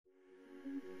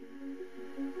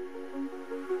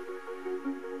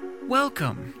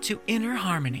Welcome to Inner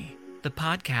Harmony, the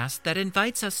podcast that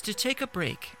invites us to take a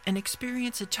break and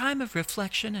experience a time of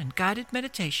reflection and guided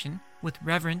meditation with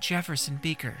Reverend Jefferson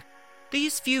Beaker.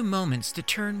 These few moments to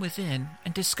turn within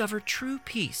and discover true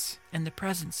peace and the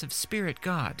presence of Spirit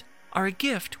God are a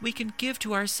gift we can give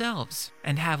to ourselves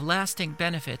and have lasting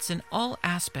benefits in all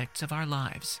aspects of our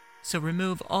lives. So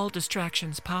remove all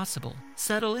distractions possible,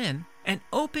 settle in, and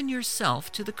open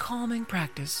yourself to the calming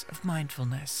practice of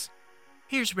mindfulness.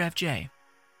 Here's Rev J.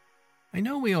 I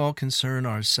know we all concern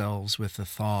ourselves with the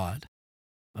thought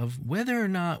of whether or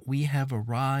not we have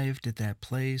arrived at that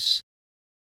place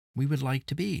we would like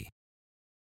to be.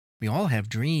 We all have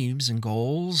dreams and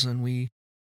goals, and we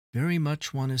very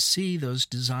much want to see those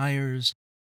desires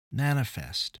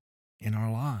manifest in our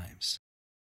lives.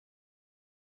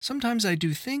 Sometimes I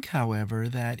do think, however,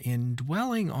 that in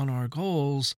dwelling on our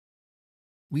goals,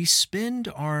 we spend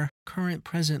our current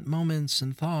present moments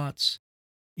and thoughts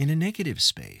in a negative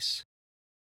space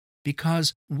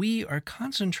because we are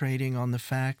concentrating on the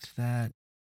fact that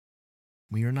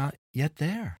we are not yet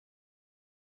there.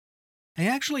 I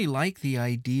actually like the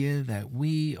idea that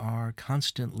we are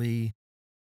constantly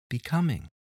becoming.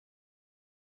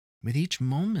 With each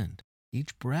moment,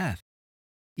 each breath,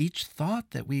 each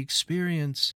thought that we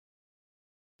experience,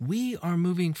 we are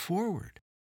moving forward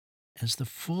as the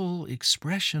full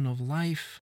expression of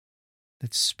life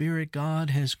that Spirit God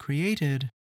has created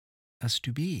us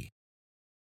to be.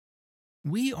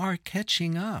 We are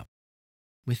catching up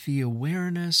with the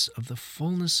awareness of the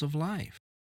fullness of life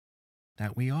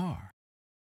that we are.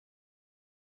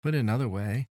 Put another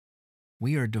way,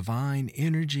 we are divine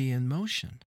energy in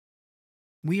motion.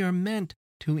 We are meant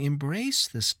to embrace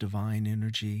this divine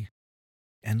energy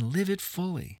and live it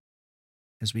fully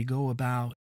as we go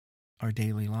about our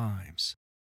daily lives.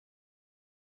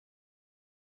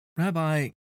 Rabbi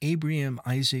Abraham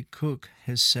Isaac Cook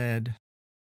has said,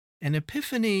 "An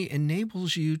epiphany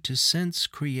enables you to sense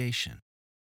creation,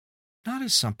 not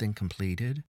as something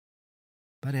completed,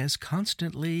 but as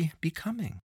constantly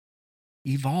becoming,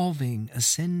 evolving,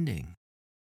 ascending.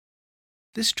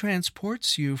 This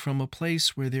transports you from a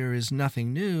place where there is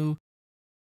nothing new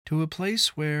to a place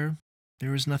where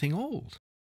there is nothing old,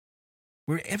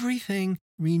 where everything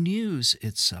renews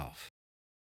itself,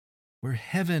 where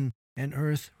heaven and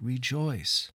earth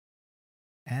rejoice,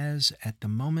 as at the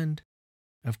moment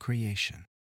of creation."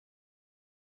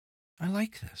 I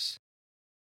like this,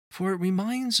 for it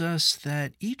reminds us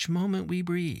that each moment we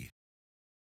breathe,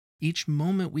 each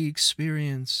moment we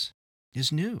experience is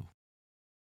new.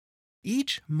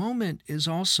 Each moment is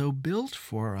also built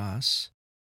for us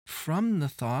from the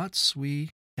thoughts we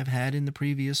have had in the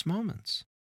previous moments.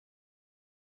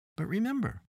 But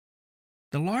remember,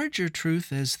 the larger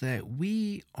truth is that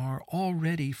we are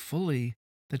already fully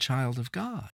the child of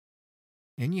God,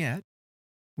 and yet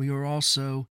we are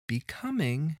also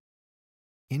becoming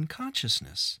in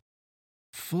consciousness,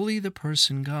 fully the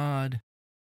person God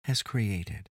has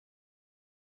created.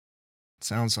 It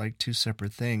sounds like two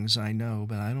separate things, I know,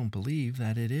 but I don't believe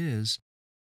that it is.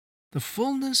 The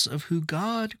fullness of who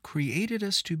God created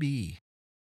us to be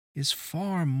is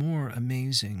far more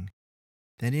amazing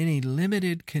than any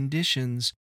limited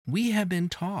conditions we have been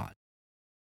taught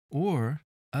or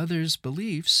others'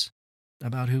 beliefs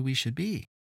about who we should be.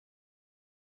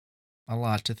 A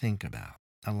lot to think about,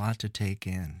 a lot to take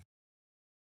in.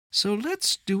 So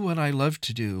let's do what I love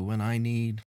to do when I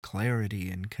need clarity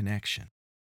and connection.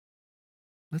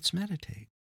 Let's meditate.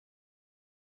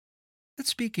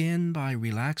 Let's begin by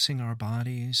relaxing our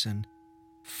bodies and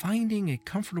finding a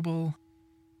comfortable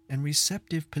and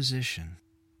receptive position.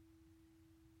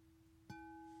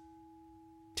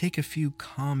 Take a few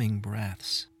calming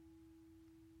breaths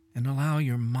and allow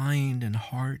your mind and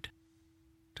heart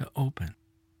to open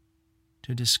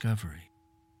to discovery.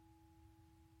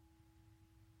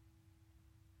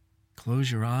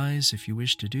 Close your eyes if you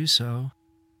wish to do so,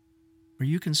 or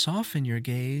you can soften your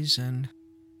gaze and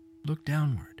look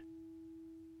downward.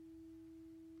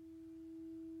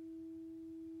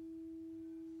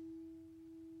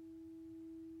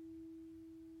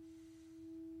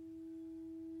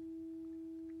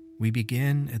 We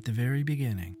begin at the very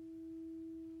beginning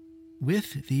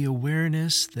with the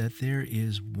awareness that there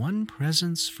is one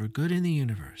presence for good in the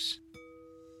universe,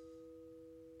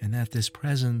 and that this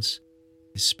presence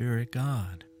is Spirit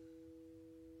God.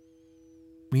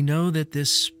 We know that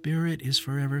this Spirit is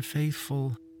forever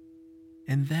faithful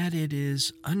and that it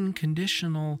is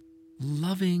unconditional,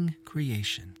 loving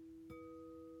creation.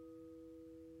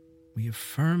 We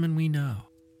affirm and we know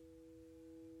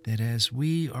that as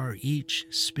we are each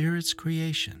Spirit's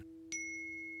creation,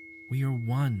 we are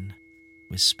one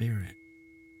with Spirit.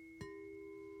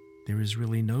 there is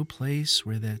really no place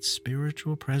where that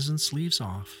spiritual presence leaves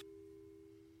off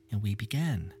and we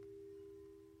begin.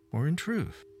 For in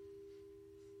truth,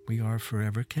 we are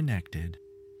forever connected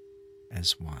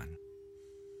as one.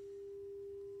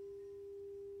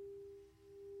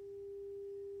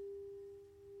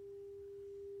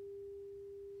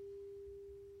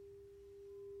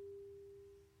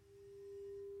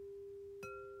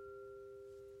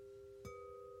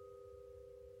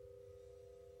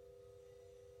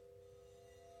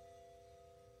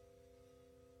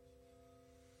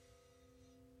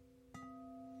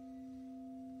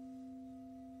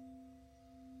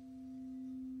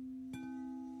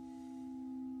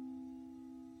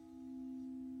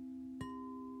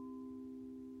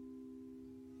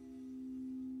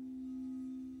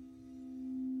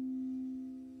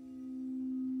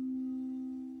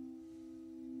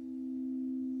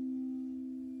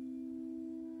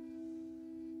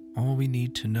 All we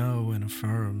need to know and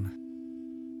affirm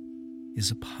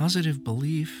is a positive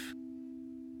belief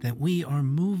that we are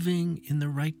moving in the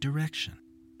right direction.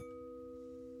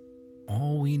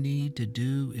 All we need to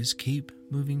do is keep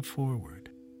moving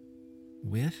forward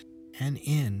with and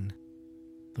in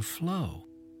the flow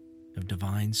of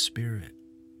Divine Spirit.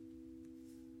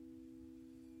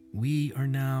 We are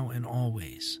now and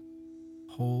always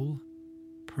whole,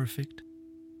 perfect,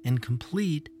 and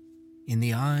complete in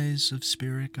the eyes of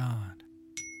Spirit God.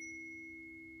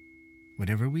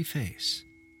 Whatever we face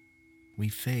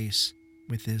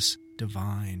with this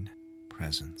divine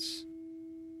presence.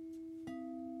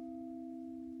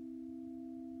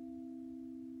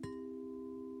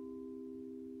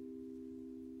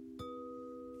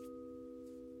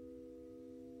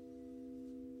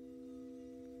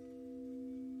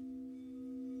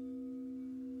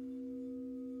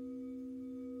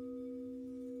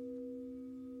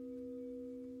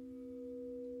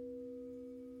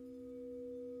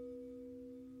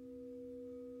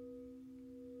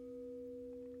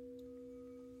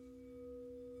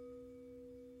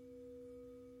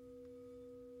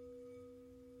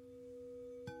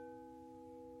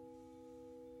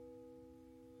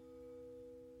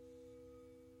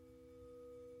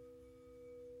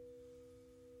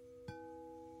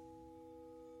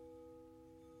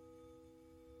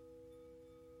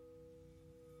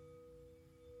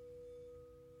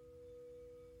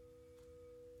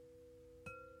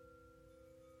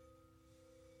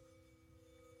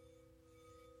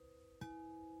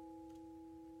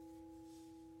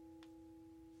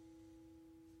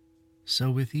 So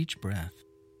with each breath,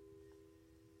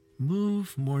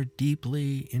 move more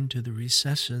deeply into the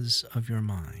recesses of your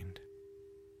mind,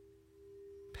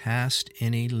 past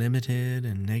any limited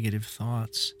and negative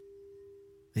thoughts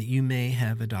that you may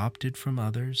have adopted from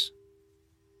others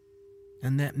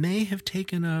and that may have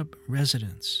taken up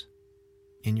residence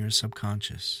in your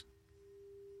subconscious.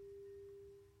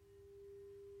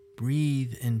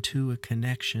 Breathe into a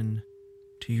connection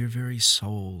to your very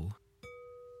soul,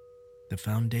 the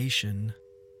foundation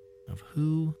of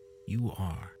who you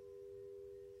are.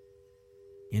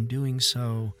 In doing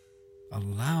so,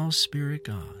 allow Spirit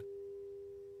God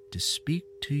to speak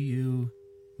to you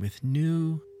with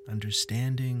new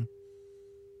understanding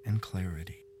and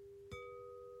clarity.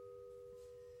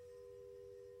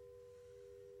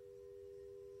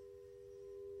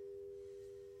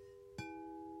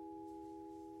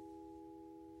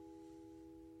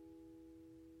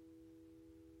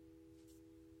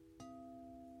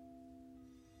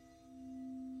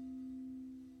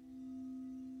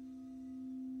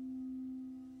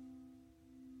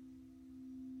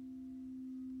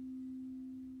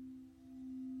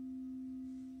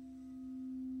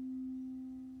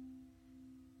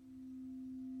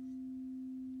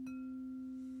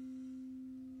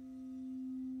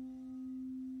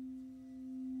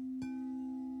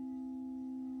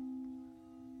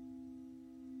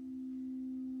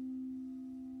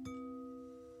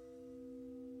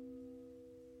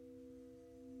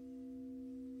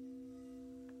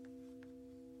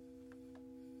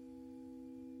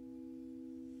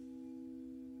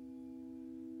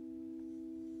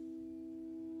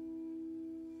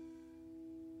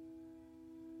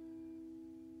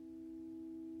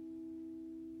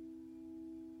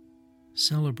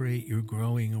 Celebrate your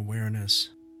growing awareness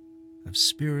of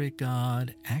Spirit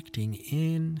God acting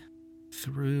in,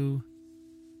 through,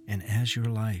 and as your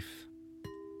life.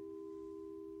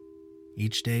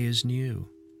 Each day is new.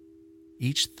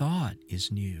 Each thought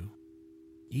is new.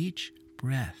 Each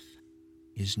breath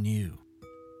is new.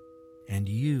 And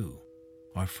you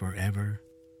are forever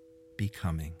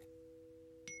becoming.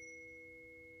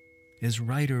 As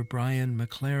writer Brian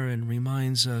McLaren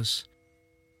reminds us,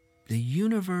 The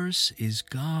universe is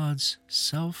God's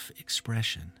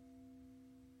self-expression.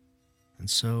 And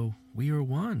so we are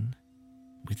one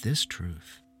with this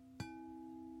truth.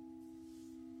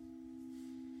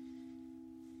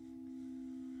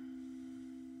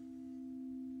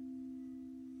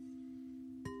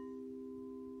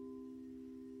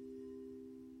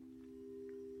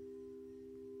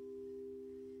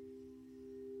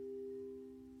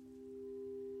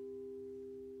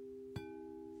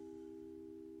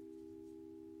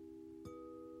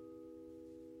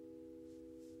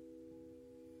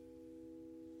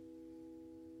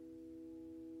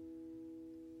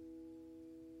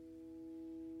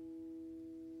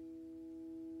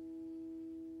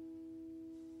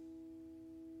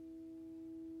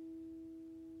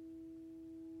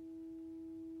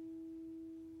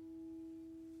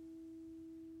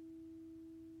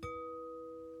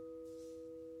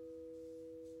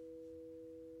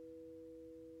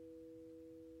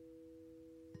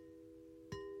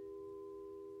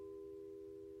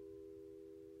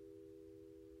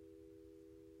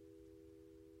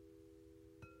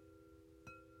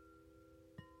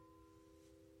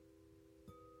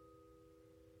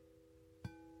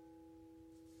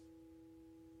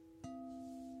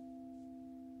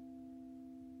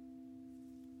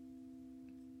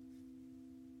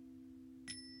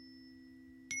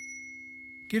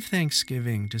 Give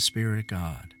thanksgiving to Spirit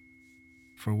God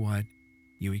for what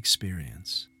you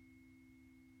experience.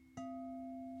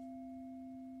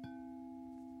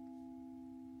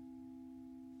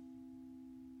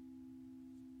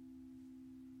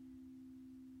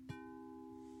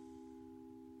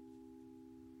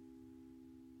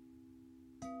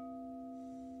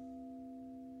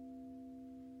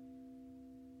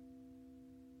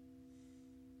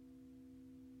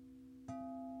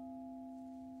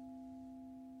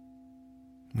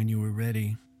 When you are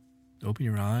ready, open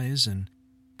your eyes and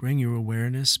bring your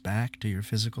awareness back to your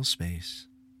physical space.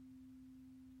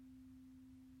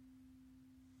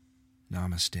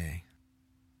 Namaste.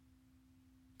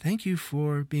 Thank you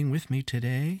for being with me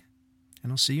today,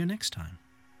 and I'll see you next time.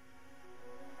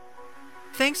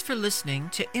 Thanks for listening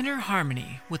to Inner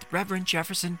Harmony with Reverend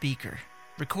Jefferson Beaker,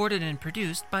 recorded and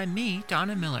produced by me,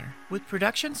 Donna Miller, with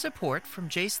production support from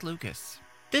Jace Lucas.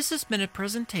 This has been a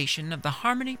presentation of the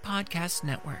Harmony Podcast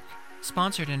Network,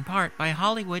 sponsored in part by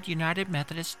Hollywood United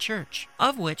Methodist Church,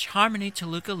 of which Harmony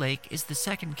Toluca Lake is the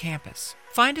second campus.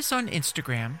 Find us on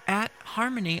Instagram at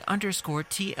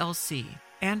Harmony_TLC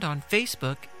and on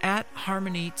Facebook at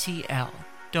HarmonyTL.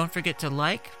 Don't forget to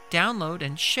like, download,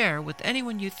 and share with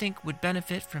anyone you think would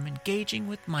benefit from engaging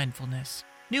with mindfulness.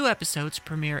 New episodes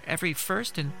premiere every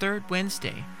first and third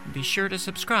Wednesday, and be sure to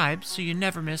subscribe so you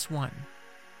never miss one.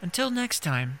 Until next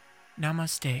time,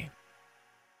 namaste.